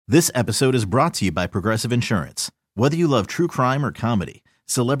This episode is brought to you by Progressive Insurance. Whether you love true crime or comedy,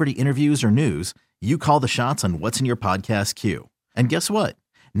 celebrity interviews or news, you call the shots on what's in your podcast queue. And guess what?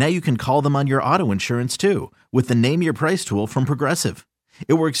 Now you can call them on your auto insurance too with the Name Your Price tool from Progressive.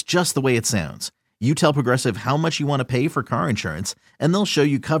 It works just the way it sounds. You tell Progressive how much you want to pay for car insurance, and they'll show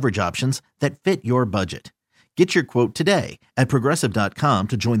you coverage options that fit your budget. Get your quote today at Progressive.com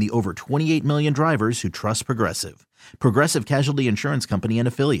to join the over 28 million drivers who trust Progressive. Progressive Casualty Insurance Company and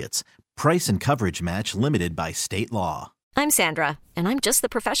Affiliates. Price and coverage match limited by state law. I'm Sandra, and I'm just the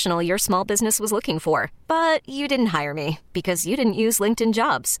professional your small business was looking for. But you didn't hire me because you didn't use LinkedIn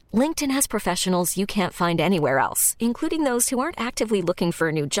Jobs. LinkedIn has professionals you can't find anywhere else, including those who aren't actively looking for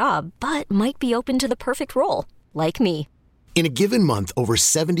a new job, but might be open to the perfect role, like me. In a given month, over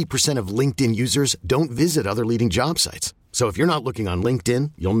 70% of LinkedIn users don't visit other leading job sites. So if you're not looking on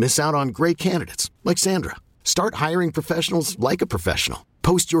LinkedIn, you'll miss out on great candidates like Sandra. Start hiring professionals like a professional.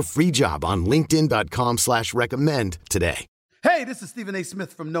 Post your free job on linkedin.com/recommend today. Hey, this is Stephen A.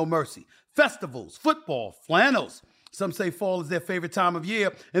 Smith from No Mercy. Festivals, football, flannels. Some say fall is their favorite time of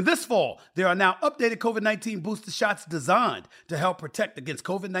year. And this fall, there are now updated COVID-19 booster shots designed to help protect against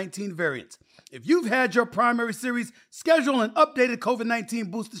COVID-19 variants. If you've had your primary series, schedule an updated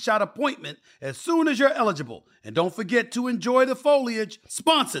COVID-19 booster shot appointment as soon as you're eligible. And don't forget to enjoy the foliage,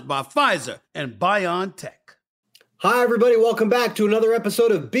 sponsored by Pfizer and BioNTech. Hi, everybody. Welcome back to another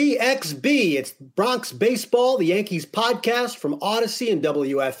episode of BXB. It's Bronx Baseball, the Yankees podcast from Odyssey and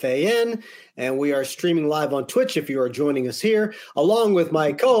WFAN. And we are streaming live on Twitch if you are joining us here, along with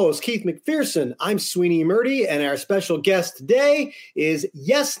my co-host, Keith McPherson. I'm Sweeney Murdy, and our special guest today is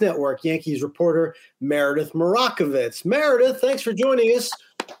Yes Network Yankees reporter Meredith Marakovitz. Meredith, thanks for joining us.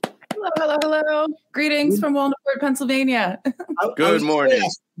 Hello. Greetings from Walnut, Pennsylvania. Good morning.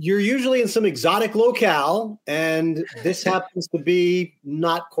 You're usually in some exotic locale, and this happens to be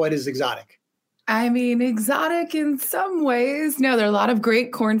not quite as exotic. I mean, exotic in some ways. No, there are a lot of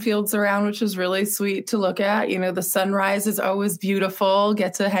great cornfields around, which is really sweet to look at. You know, the sunrise is always beautiful.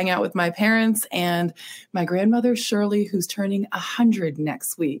 Get to hang out with my parents and my grandmother, Shirley, who's turning 100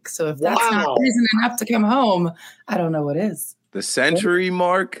 next week. So if that's not reason enough to come home, I don't know what is. The century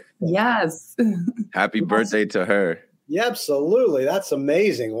mark? Yes. Happy birthday to her. Yeah, absolutely. That's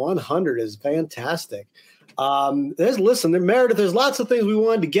amazing. 100 is fantastic. Meredith, there's lots of things we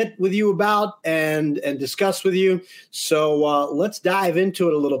wanted to get with you about and discuss with you. So let's dive into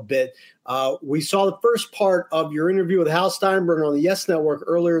it a little bit. We saw the first part of your interview with Hal Steinbrenner on the Yes Network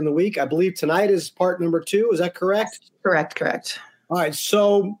earlier in the week. I believe tonight is part number 2. Is that correct? Correct. All right.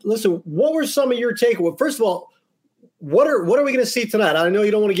 So listen, what were some of your takeaways? First of all, what are we going to see tonight? I know you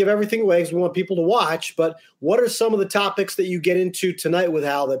don't want to give everything away because we want people to watch, but what are some of the topics that you get into tonight with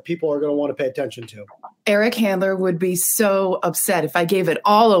Hal that people are going to want to pay attention to? Eric Handler would be so upset if I gave it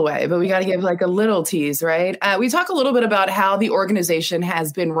all away, but we got to give like a little tease, right? We talk a little bit about how the organization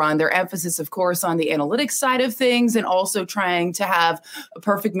has been run. Their emphasis, of course, on the analytics side of things and also trying to have a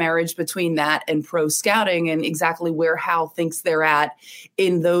perfect marriage between that and pro scouting and exactly where Hal thinks they're at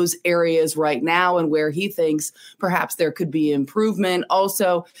in those areas right now and where he thinks perhaps there could be improvement.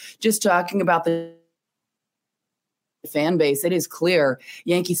 Also, just talking about the fan base, it is clear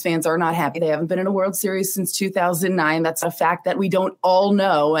Yankees fans are not happy. They haven't been in a World Series since 2009. That's a fact that we don't all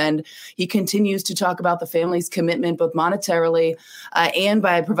know. And he continues to talk about the family's commitment, both monetarily and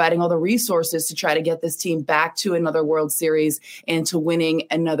by providing all the resources to try to get this team back to another World Series and to winning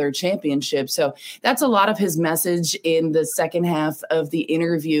another championship. So that's a lot of his message in the second half of the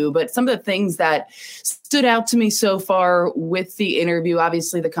interview. But some of the things that stood out to me so far with the interview,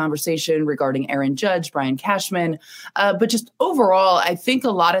 obviously the conversation regarding Aaron Judge, Brian Cashman, but just overall, I think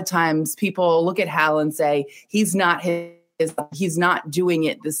a lot of times people look at Hal and say he's not doing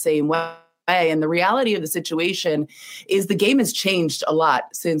it the same way. And the reality of the situation is the game has changed a lot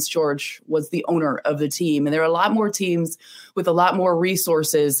since George was the owner of the team. And there are a lot more teams with a lot more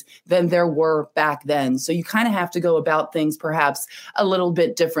resources than there were back then. So you kind of have to go about things perhaps a little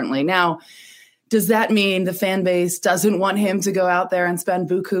bit differently. Now, does that mean the fan base doesn't want him to go out there and spend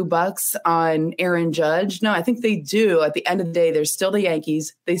buku bucks on Aaron Judge? No, I think they do. At the end of the day, they're still the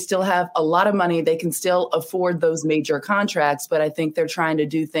Yankees. They still have a lot of money. They can still afford those major contracts, but I think they're trying to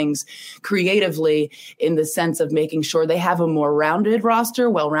do things creatively in the sense of making sure they have a more well-rounded roster,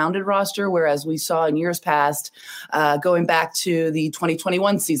 whereas we saw in years past, going back to the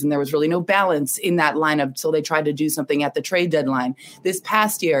 2021 season, there was really no balance in that lineup until they tried to do something at the trade deadline. This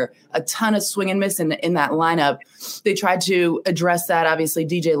past year, a ton of swing and miss in that lineup. They tried to address that. Obviously,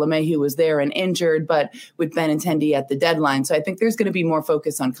 DJ LeMahieu was there and injured, but with Benintendi at the deadline. So I think there's going to be more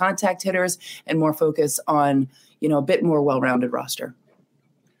focus on contact hitters and more focus on, a bit more well-rounded roster.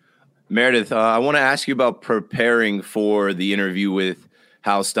 Meredith, I want to ask you about preparing for the interview with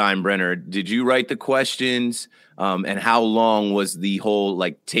Hal Steinbrenner. Did you write the questions? And how long was the whole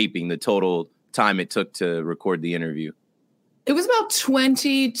taping, the total time it took to record the interview? It was about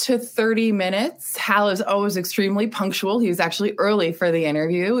 20 to 30 minutes. Hal is always extremely punctual. He was actually early for the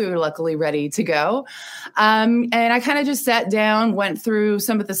interview. We were luckily ready to go. And I kind of just sat down, went through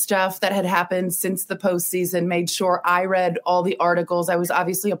some of the stuff that had happened since the postseason, made sure I read all the articles. I was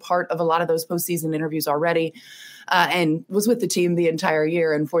obviously a part of a lot of those postseason interviews already. And was with the team the entire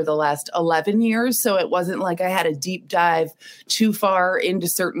year and for the last 11 years. So it wasn't like I had a deep dive too far into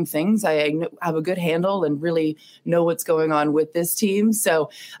certain things. I have a good handle and really know what's going on with this team. So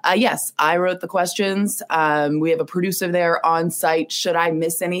yes, I wrote the questions. We have a producer there on site. Should I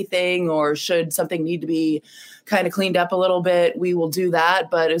miss anything or should something need to be kind of cleaned up a little bit? We will do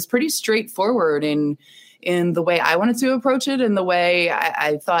that. But it was pretty straightforward in the way I wanted to approach it and the way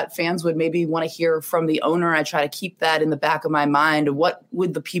I thought fans would maybe want to hear from the owner. I try to keep that in the back of my mind. What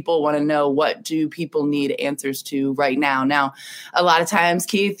would the people want to know? What do people need answers to right now? Now, a lot of times,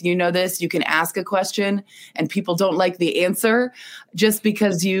 Keith, you know this, you can ask a question and people don't like the answer just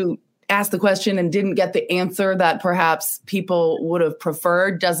because you asked the question and didn't get the answer that perhaps people would have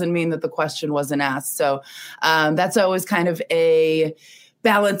preferred doesn't mean that the question wasn't asked. So that's always kind of a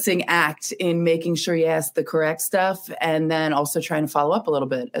balancing act in making sure you ask the correct stuff and then also trying to follow up a little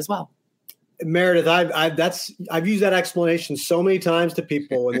bit as well. Meredith, I've used that explanation so many times to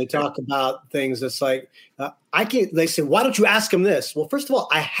people when they talk about things. It's like, they say, why don't you ask him this? Well, first of all,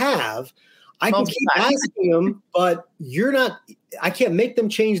 I can keep asking them, but I can't make them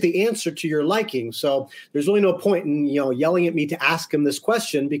change the answer to your liking. So there's really no point in, yelling at me to ask him this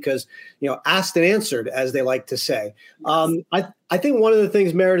question because, asked and answered, as they like to say. I think one of the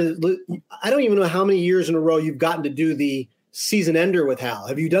things, Meredith, I don't even know how many years in a row you've gotten to do the season ender with Hal.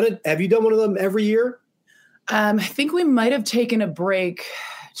 Have you done it? Have you done one of them every year? I think we might have taken a break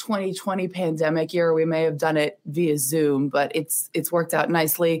 2020 pandemic year. We may have done it via Zoom, but it's worked out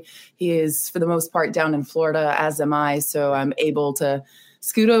nicely. He is, for the most part, down in Florida, as am I. So I'm able to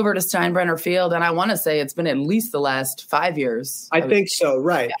scoot over to Steinbrenner Field. And I want to say it's been at least the last 5 years. I think so.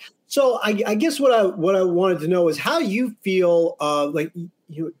 Right. Yeah. So I guess what I wanted to know is how you feel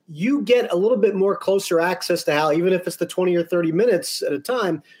you get a little bit more closer access to Hal, even if it's the 20 or 30 minutes at a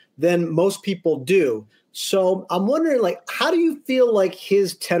time, than most people do. So I'm wondering, how do you feel like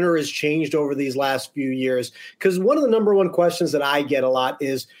his tenor has changed over these last few years? Because one of the number one questions that I get a lot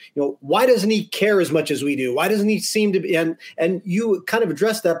is, why doesn't he care as much as we do? Why doesn't he seem to be? And you kind of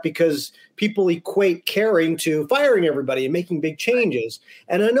addressed that because people equate caring to firing everybody and making big changes.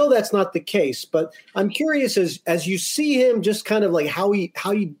 And I know that's not the case, but I'm curious as you see him, just kind of how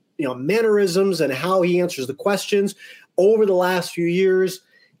he mannerisms and how he answers the questions over the last few years.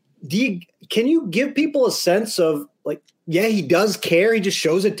 Can you give people a sense of he does care. He just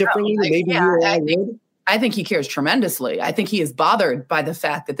shows it differently than maybe you or I would? I think he cares tremendously. I think he is bothered by the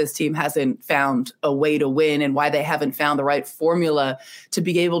fact that this team hasn't found a way to win and why they haven't found the right formula to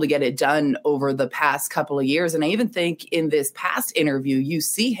be able to get it done over the past couple of years. And I even think in this past interview, you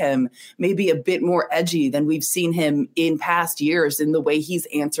see him maybe a bit more edgy than we've seen him in past years in the way he's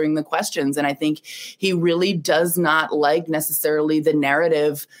answering the questions. And I think he really does not like necessarily the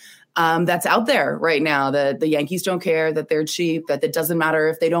narrative that's out there right now, that the Yankees don't care, that they're cheap, that it doesn't matter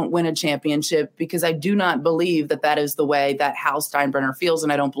if they don't win a championship, because I do not believe that that is the way that Hal Steinbrenner feels.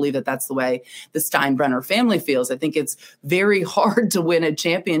 And I don't believe that that's the way the Steinbrenner family feels. I think it's very hard to win a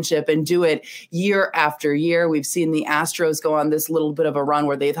championship and do it year after year. We've seen the Astros go on this little bit of a run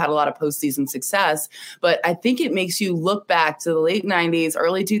where they've had a lot of postseason success, but I think it makes you look back to the late 90s,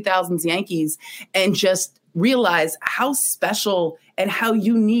 early 2000s Yankees and just realize how special and how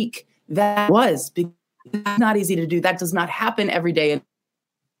unique that was. Because it's not easy to do. That does not happen every day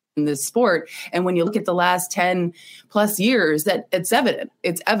in this sport. And when you look at the last 10 plus years, that it's evident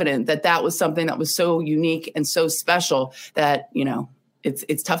that that was something that was so unique and so special that,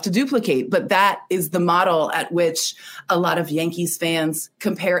 it's tough to duplicate, but that is the model at which a lot of Yankees fans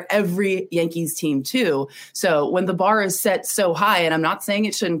compare every Yankees team to. So when the bar is set so high, and I'm not saying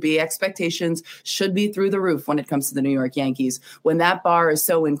it shouldn't be, expectations should be through the roof when it comes to the New York Yankees. When that bar is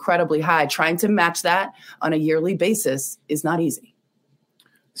so incredibly high, trying to match that on a yearly basis is not easy.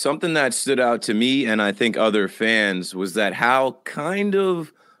 Something that stood out to me, and I think other fans, was that Hal kind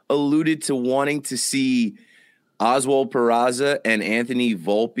of alluded to wanting to see Oswald Peraza and Anthony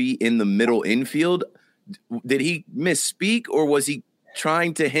Volpe in the middle infield. Did he misspeak, or was he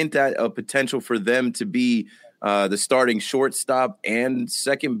trying to hint at a potential for them to be the starting shortstop and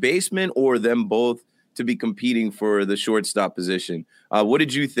second baseman, or them both to be competing for the shortstop position. What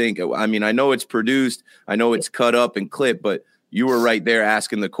did you think? I mean, I know it's produced, I know it's cut up and clipped, but you were right there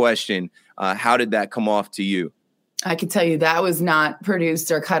asking the question. How did that come off to you? I can tell you that was not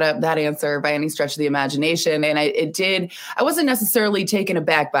produced or cut up, that answer, by any stretch of the imagination. And I wasn't necessarily taken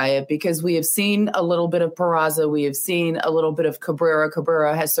aback by it, because we have seen a little bit of Peraza. We have seen a little bit of Cabrera.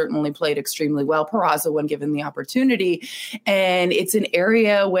 Cabrera has certainly played extremely well. Peraza, when given the opportunity. And it's an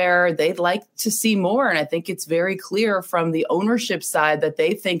area where they'd like to see more. And I think it's very clear from the ownership side that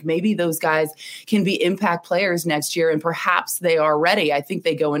they think maybe those guys can be impact players next year. And perhaps they are ready. I think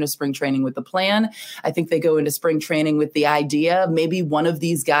they go into spring training with the plan. I think they go into spring training with the idea maybe one of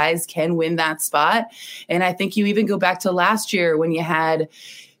these guys can win that spot. And I think you even go back to last year when you had,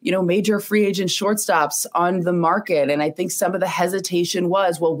 major free agent shortstops on the market. And I think some of the hesitation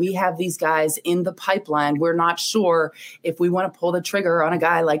was, well, we have these guys in the pipeline. We're not sure if we want to pull the trigger on a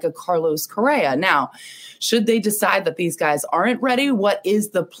guy like a Carlos Correa. Now, should they decide that these guys aren't ready, what is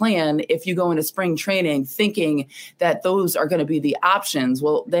the plan if you go into spring training thinking that those are going to be the options?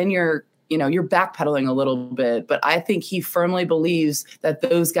 Well, then you're backpedaling a little bit, but I think he firmly believes that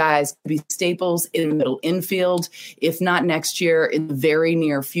those guys could be staples in the middle infield. If not next year, in the very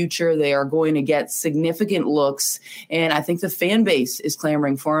near future, they are going to get significant looks. And I think the fan base is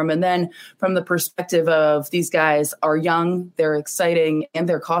clamoring for him. And then from the perspective of these guys are young, they're exciting, and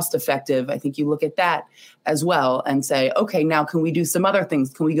they're cost effective, I think you look at that as well and say, okay, now can we do some other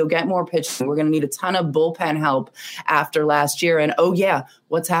things? Can we go get more pitching? We're going to need a ton of bullpen help after last year. And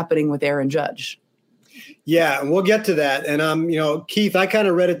what's happening with Aaron Judge? Yeah, and we'll get to that. And, Keith, I kind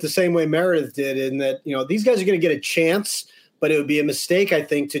of read it the same way Meredith did, in that, these guys are going to get a chance, but it would be a mistake, I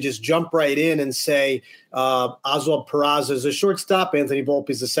think, to just jump right in and say Oswald Peraza is a shortstop, Anthony Volpe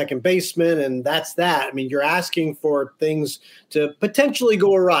is a second baseman, and that's that. I mean, you're asking for things to potentially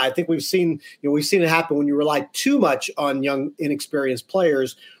go awry. I think we've seen it happen when you rely too much on young, inexperienced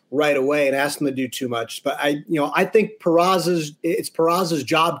players right away and ask them to do too much. But I think it's Peraza's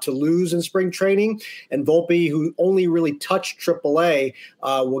job to lose in spring training, and Volpe, who only really touched AAA,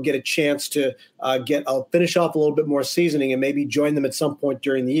 will get a chance to finish off a little bit more seasoning and maybe join them at some point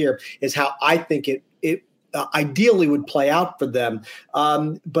during the year, is how I think it ideally would play out for them.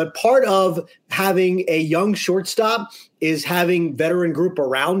 But part of having a young shortstop is having veteran group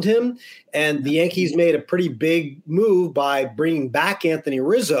around him. And the Yankees made a pretty big move by bringing back Anthony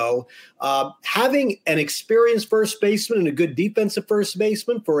Rizzo. Having an experienced first baseman and a good defensive first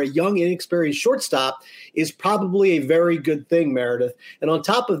baseman for a young, inexperienced shortstop is probably a very good thing, Meredith. And on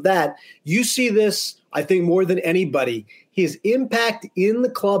top of that, you see this, I think, more than anybody, his impact in the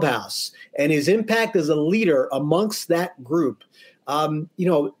clubhouse and his impact as a leader amongst that group.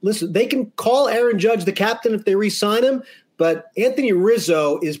 Listen, they can call Aaron Judge the captain if they re-sign him, but Anthony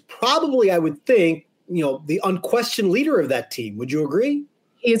Rizzo is probably, I would think, the unquestioned leader of that team. Would you agree?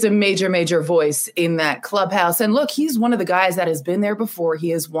 He is a major, major voice in that clubhouse. And look, he's one of the guys that has been there before. He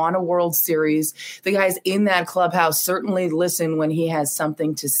has won a World Series. The guys in that clubhouse certainly listen when he has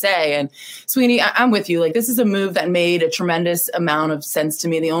something to say. And Sweeney, I'm with you. Like, this is a move that made a tremendous amount of sense to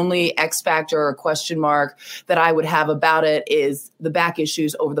me. The only X factor or question mark that I would have about it is the back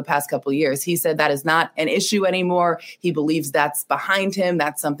issues over the past couple of years. He said that is not an issue anymore. He believes that's behind him.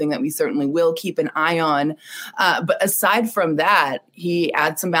 That's something that we certainly will keep an eye on. But aside from that, he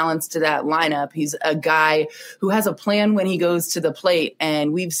adds some balance to that lineup. He's a guy who has a plan when he goes to the plate,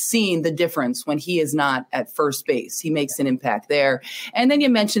 and we've seen the difference when he is not at first base. He makes an impact there. And then you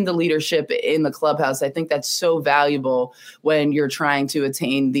mentioned the leadership in the clubhouse. I think that's so valuable when you're trying to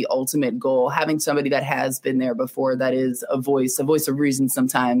attain the ultimate goal. Having somebody that has been there before, that is a voice of reason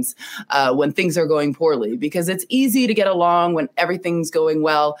sometimes when things are going poorly, because it's easy to get along when everything's going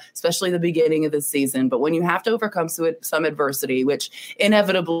well, especially the beginning of the season. But when you have to overcome some adversity, which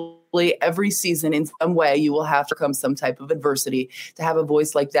inevitably every season in some way you will have to overcome some type of adversity, to have a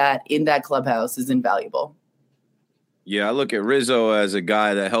voice like that in that clubhouse is invaluable. Yeah, I look at Rizzo as a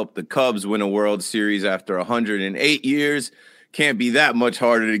guy that helped the Cubs win a World Series after 108 years. Can't be that much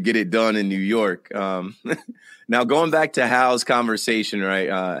harder to get it done in New York. Now, going back to Hal's conversation,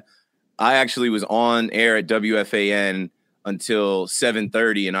 right? I actually was on air at WFAN until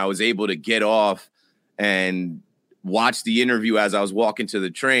 7:30, and I was able to get off and watch the interview as I was walking to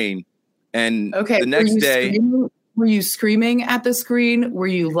the train. And the next day, were you screaming at the screen? Were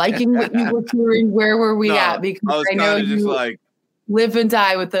you liking what you were hearing? Where were we at? Because I know you just live and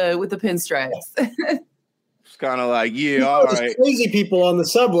die with the pinstripes. It's kind of like, yeah, all right. Crazy people on the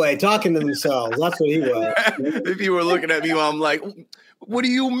subway talking to themselves. That's what he was. If you were looking at me, I'm like, what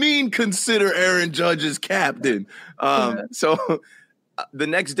do you mean consider Aaron Judge as captain? So the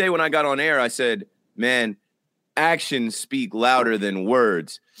next day when I got on air, I said, man, actions speak louder than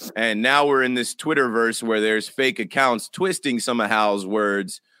words. And now we're in this Twitterverse where there's fake accounts twisting some of Hal's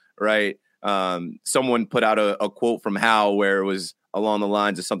words, right? Someone put out a quote from Hal where it was along the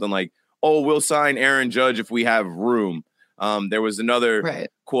lines of something like, "Oh, we'll sign Aaron Judge if we have room." There was another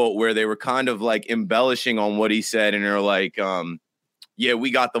quote where they were kind of like embellishing on what he said, and they're like, yeah,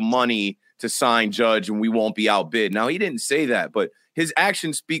 we got the money to sign Judge and we won't be outbid. Now, he didn't say that, but his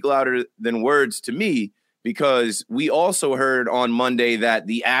actions speak louder than words to me, because we also heard on Monday that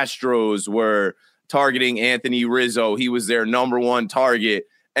the Astros were targeting Anthony Rizzo. He was their number one target.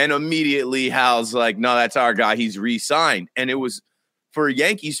 And immediately Hal's like, no, that's our guy. He's re-signed. And it was, for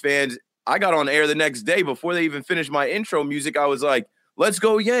Yankees fans, I got on air the next day before they even finished my intro music. I was like, let's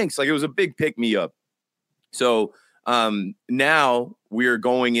go Yanks. Like, it was a big pick-me-up. So now we're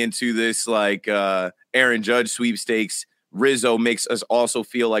going into this like Aaron Judge sweepstakes. Rizzo makes us also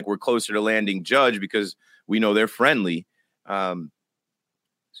feel like we're closer to landing Judge because we know they're friendly. Can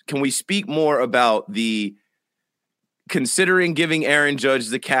we speak more about the considering giving Aaron Judge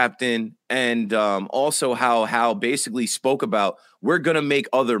the captain, and also how basically spoke about, we're going to make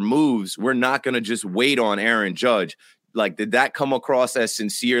other moves. We're not going to just wait on Aaron Judge. Like, did that come across as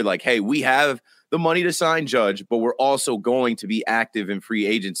sincere? Like, hey, we have the money to sign Judge, but we're also going to be active in free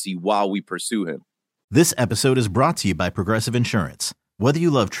agency while we pursue him. This episode is brought to you by Progressive Insurance. Whether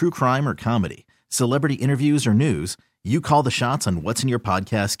you love true crime or comedy, celebrity interviews or news, you call the shots on what's in your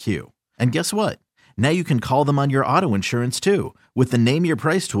podcast queue. And guess what? Now you can call them on your auto insurance too with the Name Your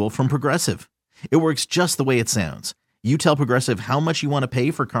Price tool from Progressive. It works just the way it sounds. You tell Progressive how much you want to pay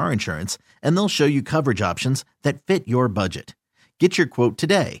for car insurance, and they'll show you coverage options that fit your budget. Get your quote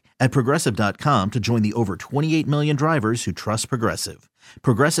today at Progressive.com to join the over 28 million drivers who trust Progressive.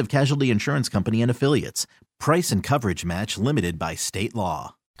 Progressive Casualty Insurance Company and Affiliates. Price and coverage match limited by state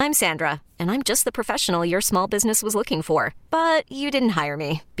law. I'm Sandra, and I'm just the professional your small business was looking for. But you didn't hire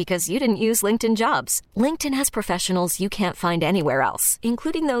me because you didn't use LinkedIn Jobs. LinkedIn has professionals you can't find anywhere else,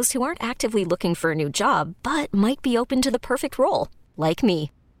 including those who aren't actively looking for a new job, but might be open to the perfect role, like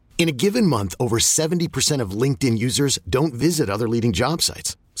me. In a given month, over 70% of LinkedIn users don't visit other leading job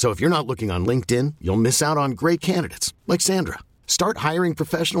sites. So if you're not looking on LinkedIn, you'll miss out on great candidates like Sandra. Start hiring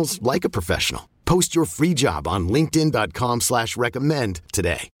professionals like a professional. Post your free job on linkedin.com/recommend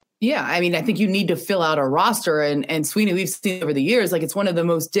today. Yeah, I mean, I think you need to fill out a roster. And Sweeney, we've seen over the years, like, it's one of the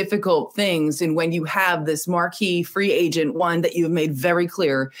most difficult things. And when you have this marquee free agent, one that you've made very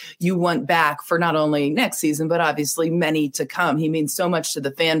clear you want back for not only next season, but obviously many to come. He means so much to the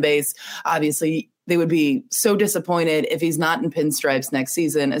fan base. Obviously, they would be so disappointed if he's not in pinstripes next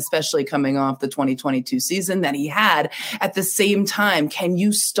season, especially coming off the 2022 season that he had. At the same time, can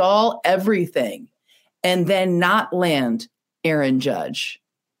you stall everything and then not land Aaron Judge?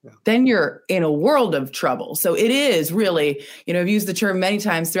 Then you're in a world of trouble. So it is really, I've used the term many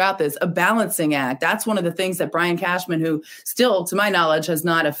times throughout this, a balancing act. That's one of the things that Brian Cashman, who still, to my knowledge, has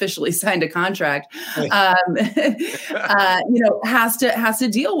not officially signed a contract, has to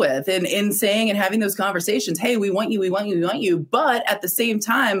deal with in saying and having those conversations. Hey, we want you, we want you, we want you. But at the same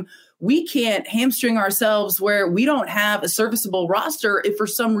time, we can't hamstring ourselves where we don't have a serviceable roster if for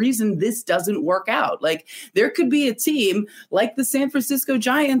some reason this doesn't work out. Like, there could be a team like the San Francisco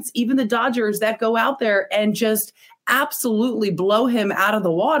Giants, even the Dodgers, that go out there and just absolutely blow him out of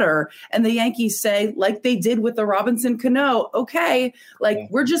the water. And the Yankees say, like they did with the Robinson Cano, okay,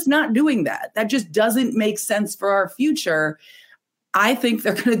 we're just not doing that. That just doesn't make sense for our future. I think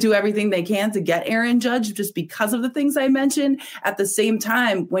they're going to do everything they can to get Aaron Judge just because of the things I mentioned. At the same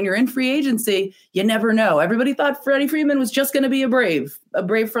time, when you're in free agency, you never know. Everybody thought Freddie Freeman was just going to be a Brave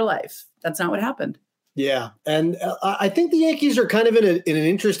for life. That's not what happened. Yeah. And I think the Yankees are kind of in an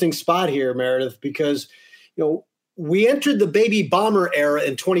interesting spot here, Meredith, because, we entered the baby bomber era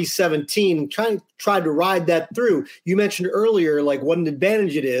in 2017, tried to ride that through. You mentioned earlier, like, what an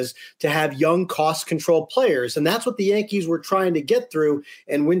advantage it is to have young, cost-control players. And that's what the Yankees were trying to get through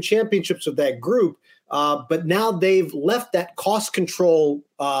and win championships with that group. But now they've left that cost control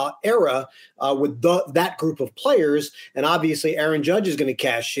era with that group of players. And obviously Aaron Judge is going to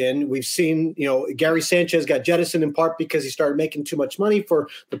cash in. We've seen, Gary Sanchez got jettisoned in part because he started making too much money for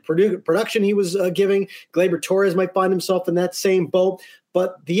the production he was giving. Gleyber Torres might find himself in that same boat.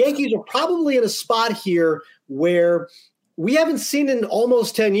 But the Yankees are probably in a spot here where we haven't seen in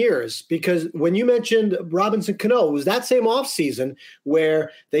almost 10 years, because when you mentioned Robinson Cano, it was that same offseason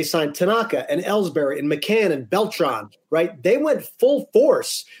where they signed Tanaka and Ellsbury and McCann and Beltran, right? They went full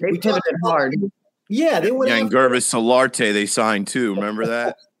force. They pivoted hard. Yeah, they went. Yeah, and Gervis Solarte they signed too. Remember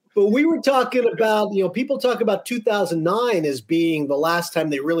that? But we were talking about, people talk about 2009 as being the last time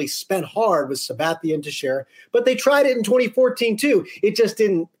they really spent hard with Sabathia and Teixeira, but they tried it in 2014 too. It just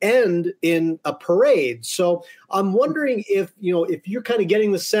didn't end in a parade. So I'm wondering if you're kind of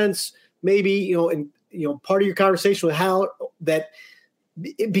getting the sense maybe, part of your conversation with how that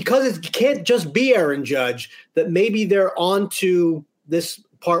because it can't just be Aaron Judge, that maybe they're on to this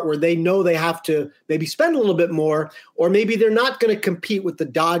part where they know they have to maybe spend a little bit more, or maybe they're not going to compete with the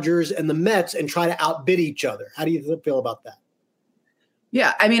Dodgers and the Mets and try to outbid each other. How do you feel about that?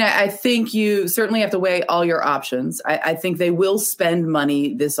 Yeah, I mean, I think you certainly have to weigh all your options. I think they will spend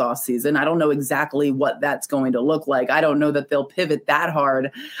money this offseason. I don't know exactly what that's going to look like. I don't know that they'll pivot that hard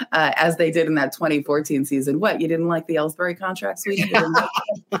as they did in that 2014 season. What, you didn't like the Ellsbury contract, sweetie?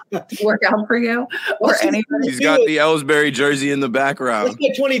 Work out for you? Or anything? He's got the Ellsbury jersey in the background. Let's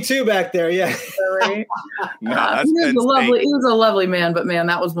get 22 back there, yeah. Right? He was a lovely man, but man,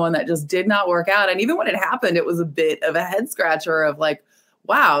 that was one that just did not work out. And even when it happened, it was a bit of a head scratcher of like,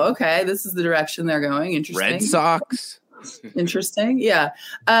 wow, okay, this is the direction they're going. Interesting. Red Sox. Interesting. Yeah.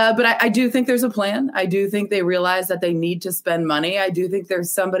 But I do think there's a plan. I do think they realize that they need to spend money. I do think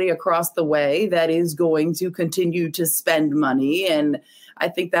there's somebody across the way that is going to continue to spend money. And I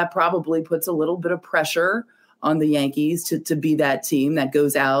think that probably puts a little bit of pressure on the Yankees to be that team that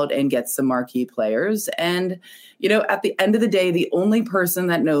goes out and gets some marquee players. And, at the end of the day, the only person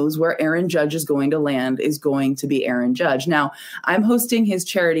that knows where Aaron Judge is going to land is going to be Aaron Judge. Now, I'm hosting his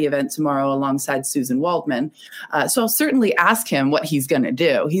charity event tomorrow alongside Susan Waldman. So I'll certainly ask him what he's going to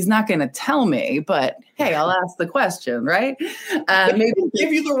do. He's not going to tell me, but hey, I'll ask the question, right? Maybe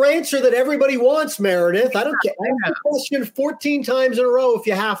give you the answer that everybody wants, Meredith. I don't get the question 14 times in a row if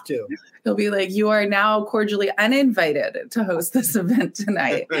you have to. He'll be like, you are now cordially uninvited to host this event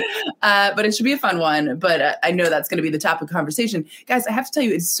tonight. But it should be a fun one. But I know that's going to be the topic of conversation. Guys, I have to tell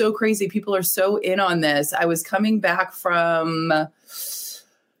you, it's so crazy. People are so in on this. I was coming back from,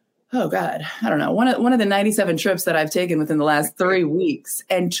 oh God, I don't know, one of the 97 trips that I've taken within the last 3 weeks.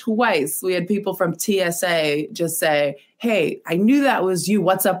 And twice we had people from TSA just say, hey, I knew that was you.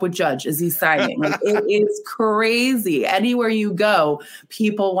 What's up with Judge? Is he signing? Like, it is crazy. Anywhere you go,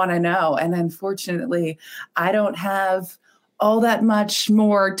 people want to know. And unfortunately, I don't have all that much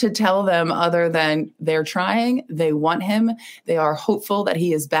more to tell them other than they're trying. They want him. They are hopeful that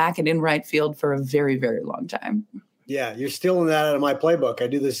he is back and in right field for a very, very long time. Yeah, you're stealing that out of my playbook. I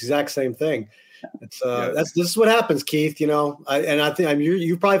do this exact same thing. It's this is what happens, Keith. I think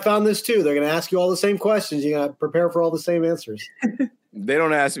you probably found this too. They're going to ask you all the same questions. You got to prepare for all the same answers. They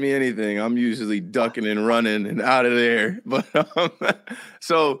don't ask me anything. I'm usually ducking and running and out of there. But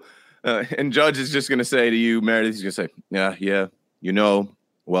and Judge is just going to say to you, Meredith, he's going to say, yeah,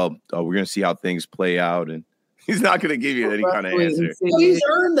 well, we're going to see how things play out, and he's not going to give you any kind of answer. Well, he's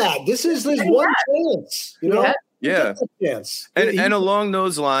earned that. This is his one chance. Yeah. And along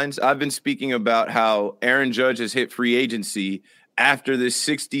those lines, I've been speaking about how Aaron Judge has hit free agency after this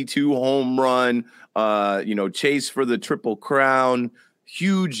 62 home run, chase for the Triple Crown,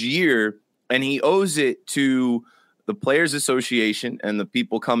 huge year. And he owes it to the Players Association and the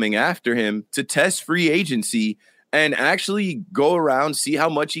people coming after him to test free agency and actually go around, see how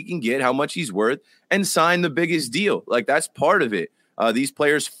much he can get, how much he's worth, and sign the biggest deal. Like, that's part of it. These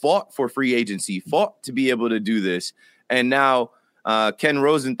players fought for free agency, fought to be able to do this. And now Ken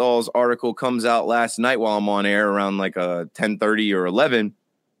Rosenthal's article comes out last night while I'm on air around like 10:30 or 11.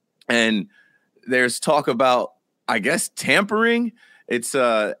 And there's talk about, I guess, tampering. It's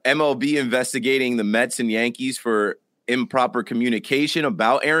MLB investigating the Mets and Yankees for improper communication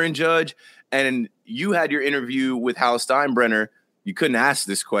about Aaron Judge. And you had your interview with Hal Steinbrenner. You couldn't ask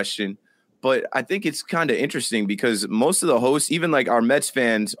this question. But I think it's kind of interesting because most of the hosts, even like our Mets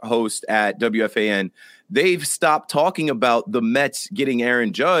fans host at WFAN, they've stopped talking about the Mets getting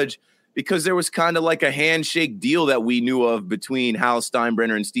Aaron Judge because there was kind of like a handshake deal that we knew of between Hal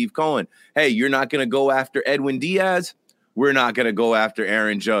Steinbrenner and Steve Cohen. Hey, you're not going to go after Edwin Diaz. We're not going to go after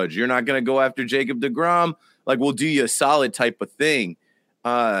Aaron Judge. You're not going to go after Jacob deGrom. Like, we'll do you a solid type of thing.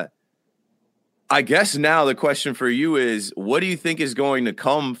 I guess now the question for you is, what do you think is going to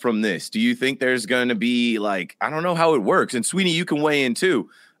come from this? Do you think there's going to be like, I don't know how it works. And Sweeney, you can weigh in too.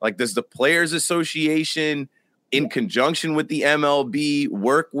 Like, does the Players Association in conjunction with the MLB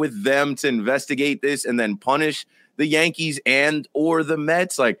work with them to investigate this and then punish the Yankees and or the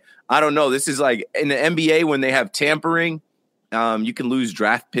Mets? Like, I don't know. This is like in the NBA when they have tampering, you can lose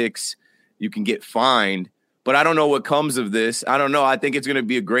draft picks. You can get fined. But I don't know what comes of this. I don't know. I think it's going to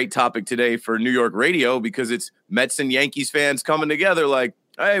be a great topic today for New York radio because it's Mets and Yankees fans coming together like,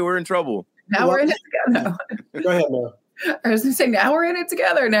 hey, we're in trouble. Now we're in it together. Go ahead, Mo. I was going to say, now we're in it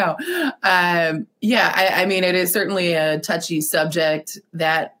together. No. I mean, it is certainly a touchy subject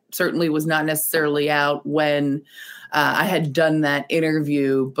that certainly was not necessarily out when I had done that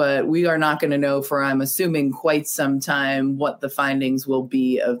interview, but we are not going to know for, I'm assuming, quite some time what the findings will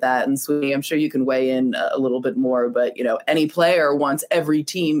be of that. And Sweeney, I'm sure you can weigh in a little bit more, but, any player wants every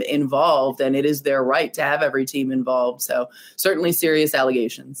team involved, and it is their right to have every team involved. So certainly serious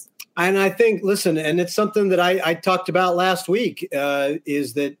allegations. And I think, listen, and it's something that I talked about last week,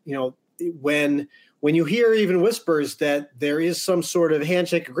 is that, when you hear even whispers that there is some sort of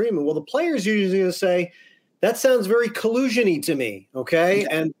handshake agreement, well, the players are usually going to say, that sounds very collusion-y to me, okay? Yeah.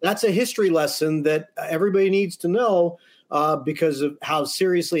 And that's a history lesson that everybody needs to know because of how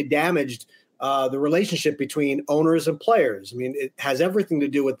seriously damaged the relationship between owners and players. I mean, it has everything to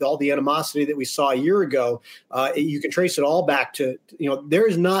do with all the animosity that we saw a year ago. You can trace it all back to, there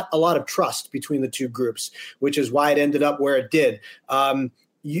is not a lot of trust between the two groups, which is why it ended up where it did.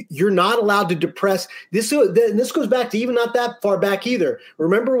 You're not allowed to depress this. This goes back to even not that far back either.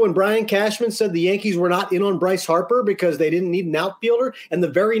 Remember when Brian Cashman said the Yankees were not in on Bryce Harper because they didn't need an outfielder? And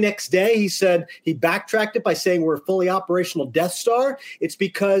the very next day he said he backtracked it by saying we're a fully operational Death Star. It's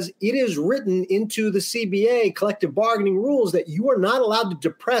because it is written into the CBA collective bargaining rules that you are not allowed to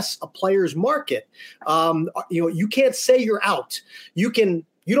depress a player's market. You can't say you're out.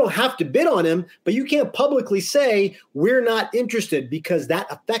 You don't have to bid on him, but you can't publicly say we're not interested because that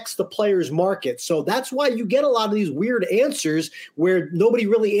affects the player's market. So that's why you get a lot of these weird answers where nobody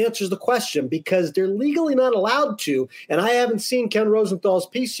really answers the question because they're legally not allowed to. And I haven't seen Ken Rosenthal's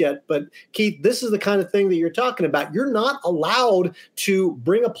piece yet, but Keith, this is the kind of thing that you're talking about. You're not allowed to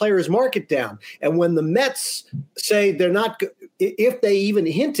bring a player's market down. And when the Mets say they're not, if they even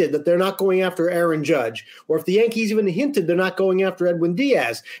hinted that they're not going after Aaron Judge, or if the Yankees even hinted they're not going after Edwin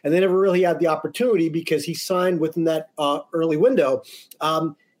Diaz, and they never really had the opportunity because he signed within that early window.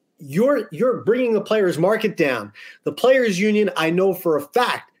 You're bringing the players' market down. The players' union, I know for a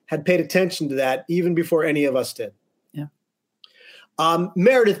fact, had paid attention to that even before any of us did. Yeah.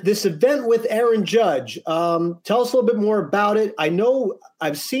 Meredith, this event with Aaron Judge, tell us a little bit more about it. I know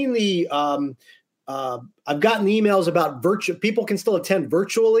I've seen I've gotten emails about people can still attend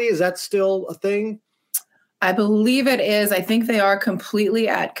virtually. Is that still a thing? I believe it is. I think they are completely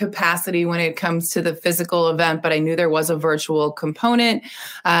at capacity when it comes to the physical event, but I knew there was a virtual component.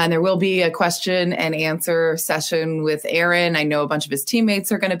 And there will be a question and answer session with Aaron. I know a bunch of his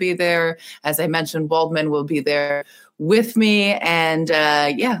teammates are going to be there. As I mentioned, Waldman will be there with me. And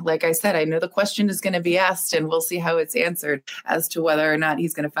like I said, I know the question is going to be asked and we'll see how it's answered as to whether or not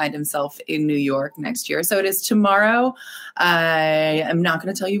he's going to find himself in New York next year. So it is tomorrow. I am not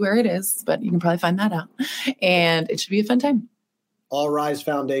going to tell you where it is, but you can probably find that out. And it should be a fun time. All Rise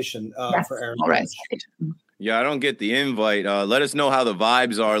Foundation for Aaron. All Rise. Yeah, I don't get the invite. Let us know how the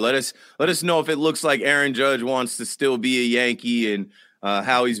vibes are. Let us know if it looks like Aaron Judge wants to still be a Yankee and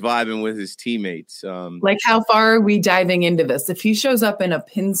how he's vibing with his teammates. Like, how far are we diving into this? If he shows up in a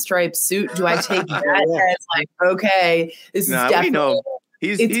pinstripe suit, do I take that as like, okay, this is definitely. We know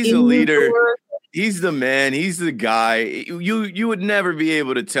he's a leader. He's the man. He's the guy. You would never be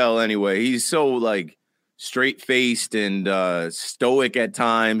able to tell anyway. He's so like straight-faced and stoic at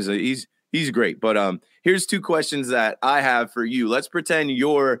times. He's great. But here's two questions that I have for you. Let's pretend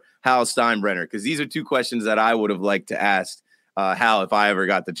you're Hal Steinbrenner, because these are two questions that I would have liked to ask Hal if I ever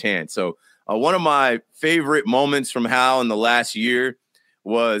got the chance. So one of my favorite moments from Hal in the last year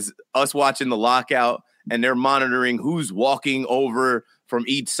was us watching the lockout, and they're monitoring who's walking over from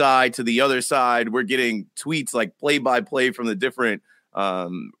each side to the other side. We're getting tweets like play-by-play from the different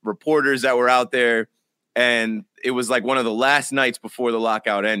reporters that were out there. And it was like one of the last nights before the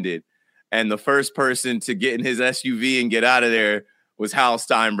lockout ended. And the first person to get in his SUV and get out of there was Hal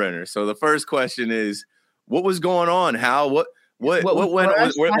Steinbrenner. So the first question is, what was going on, Hal? What went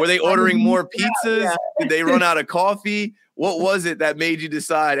on? Were they ordering more pizzas? Yeah. Did they run out of coffee? What was it that made you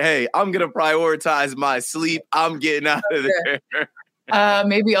decide, hey, I'm going to prioritize my sleep. I'm getting out of there?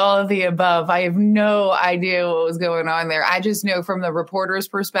 Maybe all of the above. I have no idea what was going on there. I just know from the reporter's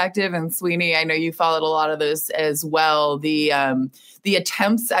perspective, and Sweeney, I know you followed a lot of this as well. The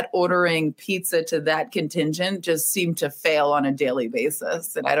attempts at ordering pizza to that contingent just seemed to fail on a daily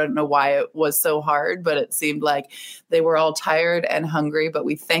basis. And I don't know why it was so hard, but it seemed like they were all tired and hungry, but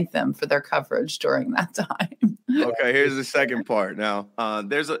we thank them for their coverage during that time. Okay, here's the second part. Now,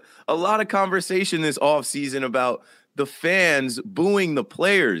 there's a lot of conversation this offseason about the fans booing the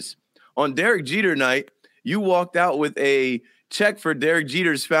players. On Derek Jeter night, you walked out with a check for Derek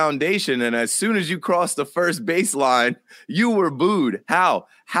Jeter's foundation, and as soon as you crossed the first baseline, you were booed. How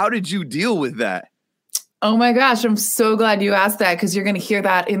did you deal with that? Oh my gosh, I'm so glad you asked that because you're going to hear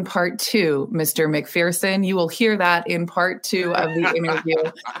that in part 2, Mr. McPherson. You will hear that in part 2 of the interview,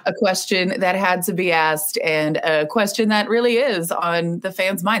 a question that had to be asked and a question that really is on the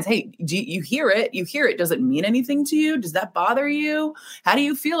fans' minds. Hey, do you hear it? You hear it. Does it mean anything to you? Does that bother you? How do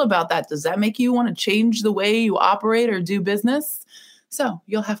you feel about that? Does that make you want to change the way you operate or do business? So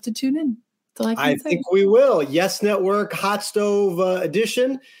you'll have to tune in. I think we will. Yes Network Hot Stove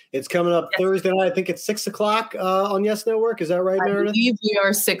Edition. It's coming up Thursday night. I think it's 6:00 on Yes Network. Is that right, Meredith? I believe we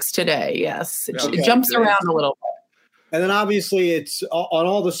are 6 today. Yes. It jumps around a little bit. And then obviously it's on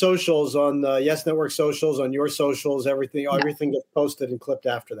all the socials, on the Yes Network socials, on your socials, everything gets posted and clipped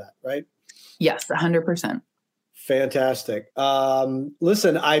after that, right? Yes, 100%. Fantastic.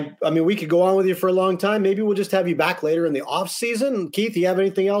 Listen, I mean, we could go on with you for a long time. Maybe we'll just have you back later in the off season. Keith, you have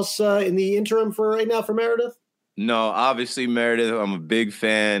anything else in the interim for right now for Meredith? No, obviously, Meredith, I'm a big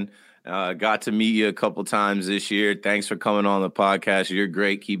fan. Got to meet you a couple times this year. Thanks for coming on the podcast. You're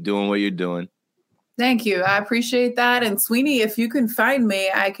great. Keep doing what you're doing. Thank you. I appreciate that. And Sweeney, if you can find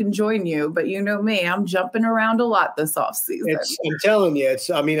me, I can join you. But you know me, I'm jumping around a lot this offseason. I'm telling you,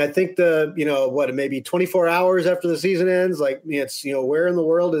 I think maybe 24 hours after the season ends, where in the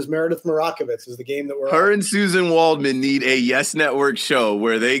world is Meredith Marakovitz is the game that we're on. Her and Susan Waldman need a Yes Network show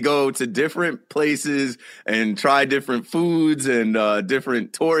where they go to different places and try different foods and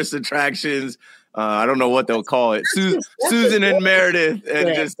different tourist attractions. I don't know what they'll call it. Susan and Meredith.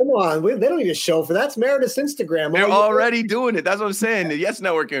 And come on. They don't need a show for that. It's Meredith's Instagram. They're already doing it. That's what I'm saying. The Yes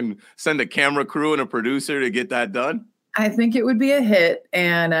Network can send a camera crew and a producer to get that done. I think it would be a hit.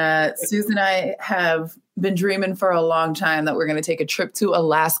 And Susan and I have been dreaming for a long time that we're going to take a trip to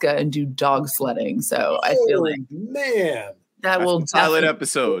Alaska and do dog sledding. So I feel like, man, That's the pilot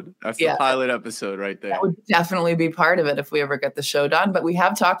episode. That's the pilot episode right there. That would definitely be part of it if we ever get the show done. But we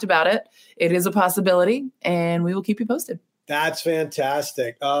have talked about it. It is a possibility, and we will keep you posted. That's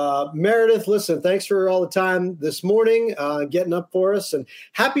fantastic. Meredith, listen, thanks for all the time this morning, getting up for us. And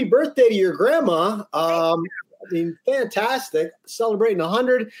happy birthday to your grandma. Fantastic. Celebrating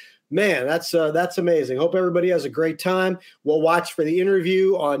 100. Man, that's amazing. Hope everybody has a great time. We'll watch for the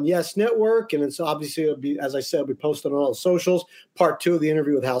interview on Yes Network, and it's obviously, it'll be, as I said, it'll be posted on all the socials. Part 2 of the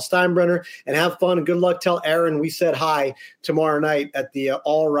interview with Hal Steinbrenner. And have fun and good luck. Tell Aaron we said hi tomorrow night at the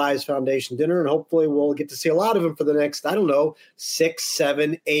All Rise Foundation dinner, and hopefully we'll get to see a lot of him for the next, 6,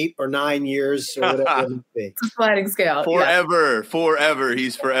 7, 8, or 9 years or whatever it may be. It's a sliding scale. Forever.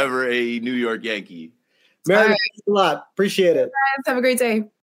 He's forever a New York Yankee. Meredith, thanks a lot. Appreciate it. Guys, have a great day.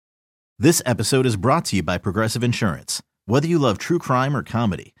 This episode is brought to you by Progressive Insurance. Whether you love true crime or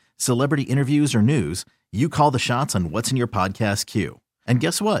comedy, celebrity interviews or news, you call the shots on what's in your podcast queue. And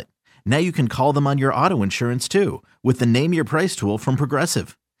guess what? Now you can call them on your auto insurance too with the Name Your Price tool from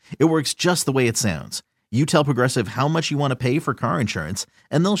Progressive. It works just the way it sounds. You tell Progressive how much you want to pay for car insurance,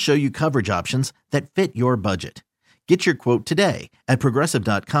 and they'll show you coverage options that fit your budget. Get your quote today at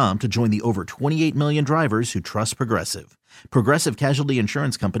Progressive.com to join the over 28 million drivers who trust Progressive. Progressive Casualty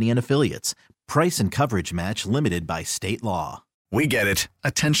Insurance Company and Affiliates. Price and coverage match limited by state law. We get it.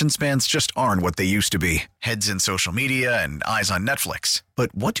 Attention spans just aren't what they used to be. Heads in social media and eyes on Netflix.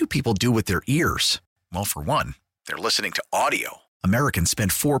 But what do people do with their ears? Well, for one, they're listening to audio. Americans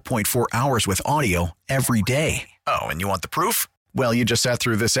spend 4.4 hours with audio every day. Oh, and you want the proof? Well, you just sat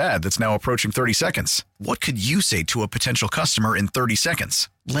through this ad that's now approaching 30 seconds. What could you say to a potential customer in 30 seconds?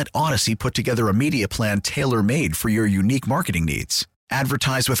 Let Odyssey put together a media plan tailor-made for your unique marketing needs.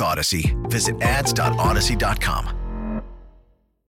 Advertise with Odyssey. Visit ads.odyssey.com.